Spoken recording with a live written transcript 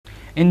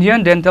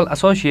Indian Dental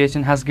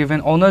Association has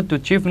given honor to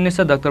Chief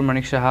Minister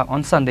Dr.Manik Saha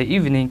on Sunday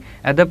evening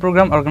at the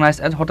program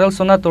organized at Hotel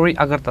Sonar, Tori,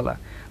 Agartala.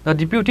 The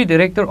Deputy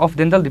Director of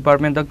Dental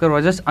Department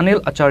Dr.Rajesh,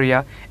 Anil,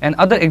 Acharya and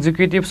other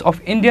executives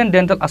of Indian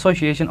Dental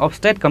Association of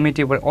State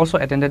Committee were also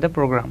attended the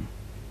program.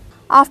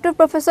 After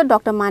Professor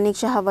Dr.Manik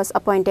Saha was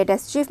appointed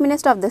as Chief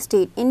Minister of the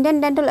state,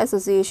 Indian Dental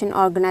Association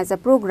organized a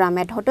program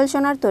at Hotel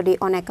Sonar Tori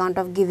on account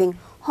of giving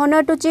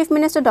honor to Chief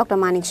Minister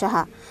Dr.Manik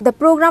Saha. The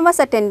program was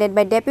attended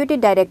by Deputy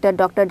Director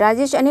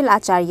Dr.Rajesh Anil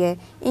Acharya,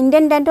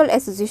 Indian Dental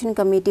Association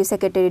Committee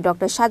Secretary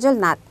Dr. Sajal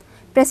Nath,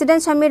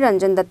 President Shamir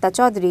Ranjan Datta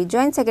Chaudhary,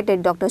 Joint Secretary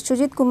Dr.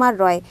 Sujit Kumar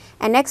Roy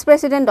and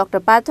ex-President Dr.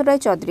 Parthurai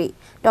Chaudhary.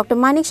 Dr.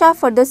 Manik Saha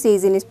further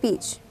says in his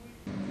speech.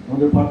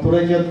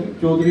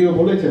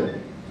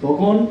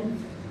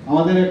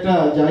 আমাদের একটা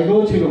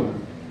জায়গাও ছিল না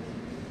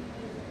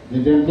যে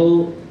dental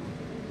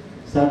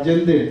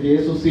সার্জনদের যে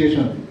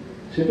association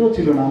সেটাও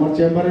ছিল না আমার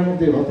চেম্বারের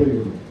মধ্যে হতে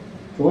হলো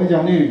সবাই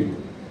জানে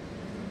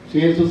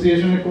সেই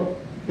অ্যাসোসিয়েশনের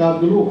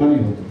কাজগুলো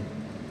ওখানেই হতো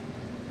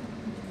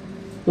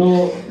তো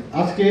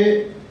আজকে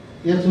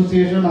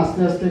অ্যাসোসিয়েশন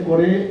আস্তে আস্তে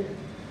করে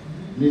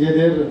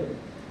নিজেদের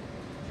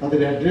তাদের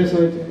অ্যাড্রেস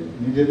হয়েছে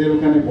নিজেদের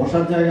ওখানে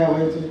বসার জায়গা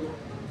হয়েছে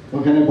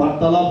ওখানে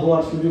বার্তালাপ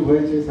হওয়ার সুযোগ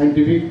হয়েছে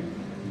সায়েন্টিফিক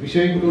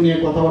বিষয়গুলো নিয়ে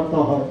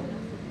কথাবার্তা হয়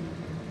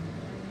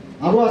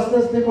আরো আস্তে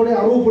আস্তে করে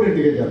আরো উপরের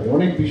দিকে যাবে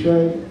অনেক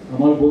বিষয়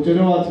আমার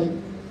গোচরেও আছে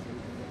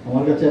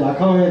আমার কাছে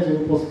রাখা হয়েছে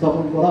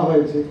উপস্থাপন করা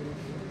হয়েছে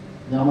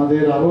যে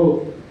আমাদের আরো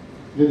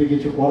যদি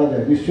কিছু করা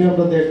যায় নিশ্চয়ই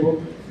আমরা দেখব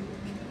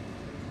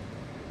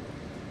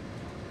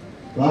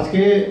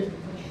আজকে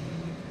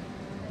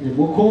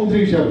মুখ্যমন্ত্রী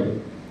হিসাবে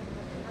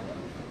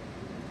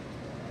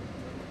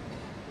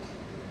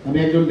আমি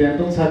একজন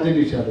ডেন্টাল সার্জন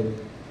হিসাবে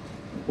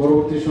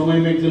পরবর্তী সময়ে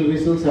আমি একজন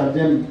রিসার্চ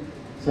সার্জন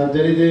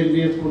সার্জারিতে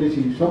এমবিএস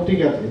করেছি সব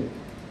ঠিক আছে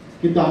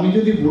কিন্তু আমি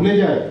যদি ভুলে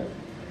যাই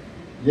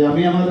যে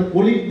আমি আমাদের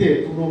কলিগদের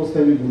কোন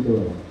অবস্থায় আমি ভুলতে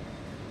পারবো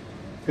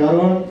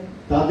কারণ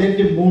তাদের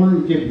যে মূল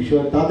যে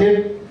বিষয় তাদের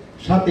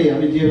সাথে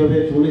আমি যেভাবে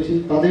চলেছি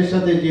তাদের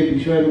সাথে যে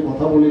বিষয়ে আমি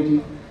কথা বলেছি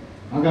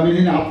আগামী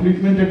দিনে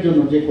আপলিফমেন্টের জন্য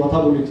যে কথা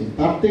বলেছি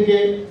তার থেকে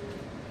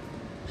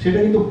সেটা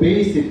কিন্তু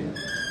বেসিক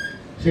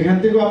সেখান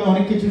থেকেও আমি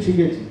অনেক কিছু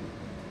শিখেছি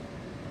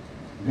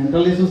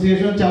ডেন্টাল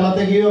অ্যাসোসিয়েশন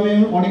চালাতে গিয়েও আমি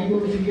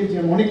অনেকগুলো শিখেছি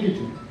অনেক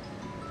কিছু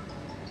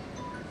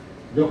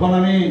যখন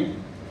আমি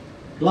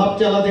ক্লাব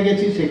চালাতে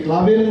গেছি সেই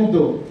ক্লাবের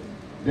মধ্যে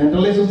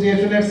ডেন্টাল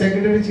অ্যাসোসিয়েশনের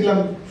সেক্রেটারি ছিলাম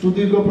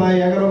সুদীর্ঘ প্রায়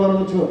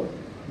 11-12 বছর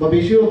বা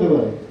বেশি হতে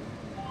পারে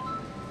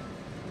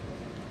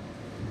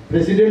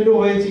প্রেসিডেন্টও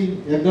হয়েছি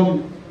একদম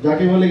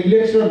যাকে বলে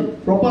ইলেকশন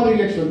প্রপার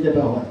ইলেকশন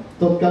যেটা হয়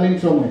তৎকালীন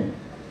সময়ে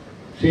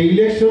সেই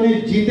ইলেকশনে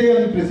জিতে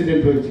আমি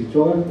প্রেসিডেন্ট হয়েছি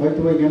সবাই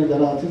হয়তো এখানে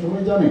যারা আছে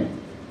সবাই জানে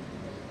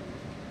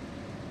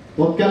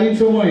তৎকালীন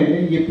সময়ে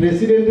এই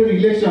প্রেসিডেন্টের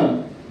ইলেকশন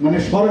মানে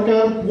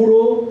সরকার পুরো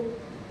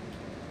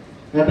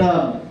একটা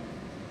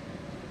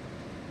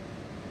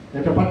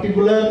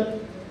পার্টিকুলার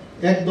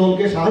এক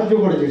দলকে সাহায্য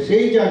করেছে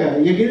সেই জায়গায়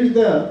এগেইনস্ট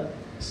দ্য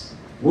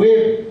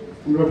ওয়েভ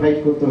আমরা ফাইট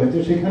করতে হয়েছে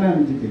সেখানে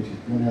আমি জিতেছি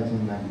মনে আছে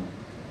না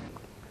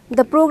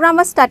The program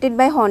was started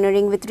by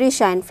honoring with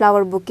Risha and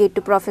flower bouquet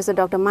to Professor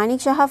Dr. Manik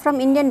Saha from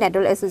Indian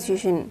Dental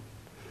Association.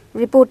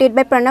 Reported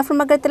by Pranav from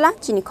Agartala,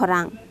 Chini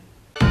Khorang.